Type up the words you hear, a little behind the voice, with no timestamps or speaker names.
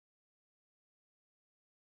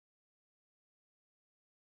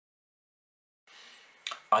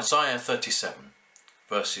Isaiah 37,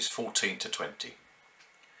 verses 14 to 20.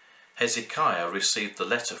 Hezekiah received the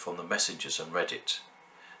letter from the messengers and read it.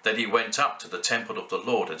 Then he went up to the temple of the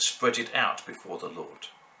Lord and spread it out before the Lord.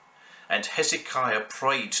 And Hezekiah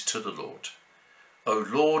prayed to the Lord, O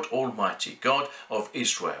Lord Almighty, God of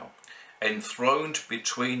Israel, enthroned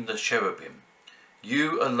between the cherubim,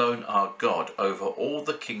 you alone are God over all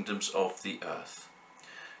the kingdoms of the earth.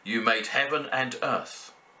 You made heaven and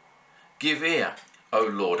earth. Give ear, O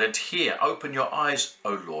Lord, and hear. Open your eyes,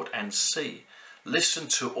 O Lord, and see. Listen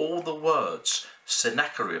to all the words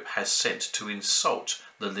Sennacherib has sent to insult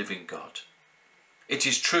the living God. It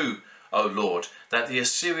is true, O Lord, that the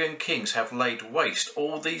Assyrian kings have laid waste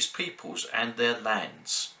all these peoples and their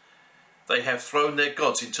lands. They have thrown their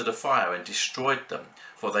gods into the fire and destroyed them,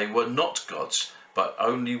 for they were not gods, but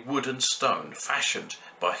only wood and stone, fashioned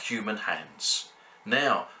by human hands.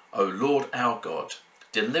 Now, O Lord our God,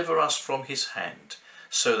 deliver us from his hand,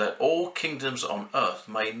 so that all kingdoms on earth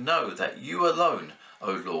may know that you alone,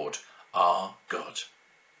 O Lord, are God.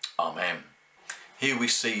 Amen. Here we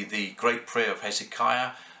see the great prayer of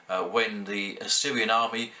Hezekiah when the Assyrian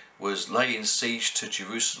army was laying siege to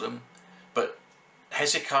Jerusalem. But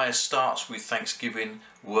Hezekiah starts with thanksgiving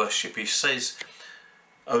worship. He says,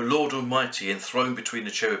 O Lord Almighty, enthroned between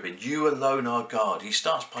the cherubim, you alone are God. He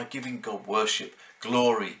starts by giving God worship,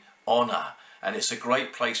 glory, honour. And it's a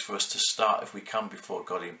great place for us to start if we come before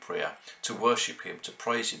God in prayer, to worship him, to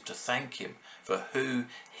praise him, to thank him for who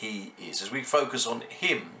he is. As we focus on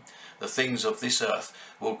him, the things of this earth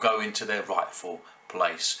will go into their rightful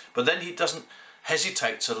place. But then he doesn't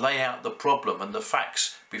hesitate to lay out the problem and the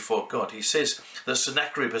facts before God. He says that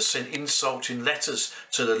Sennacherib has sent insulting letters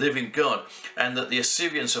to the living God, and that the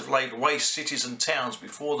Assyrians have laid waste cities and towns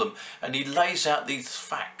before them. And he lays out these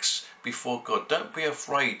facts before God. Don't be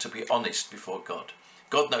afraid to be honest before God.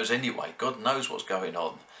 God knows anyway. God knows what's going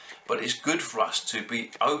on. But it's good for us to be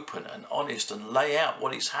open and honest and lay out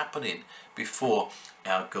what is happening before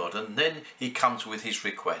our God. And then he comes with his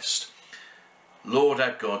request. Lord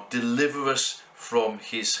our God, deliver us from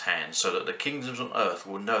his hand, so that the kingdoms on earth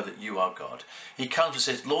will know that you are God. He comes and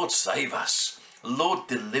says, Lord, save us. Lord,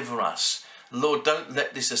 deliver us. Lord, don't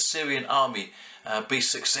let this Assyrian army be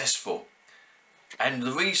successful. And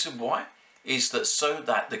the reason why is that so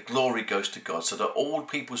that the glory goes to God, so that all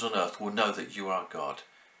peoples on earth will know that you are God.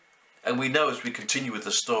 And we know as we continue with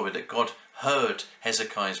the story that God heard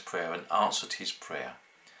Hezekiah's prayer and answered his prayer.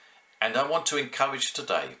 And I want to encourage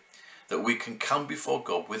today that we can come before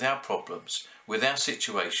God with our problems, with our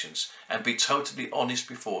situations, and be totally honest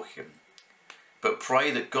before him. But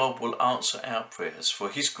pray that God will answer our prayers for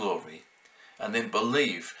his glory, and then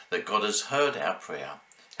believe that God has heard our prayer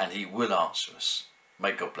and he will answer us.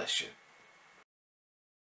 May God bless you.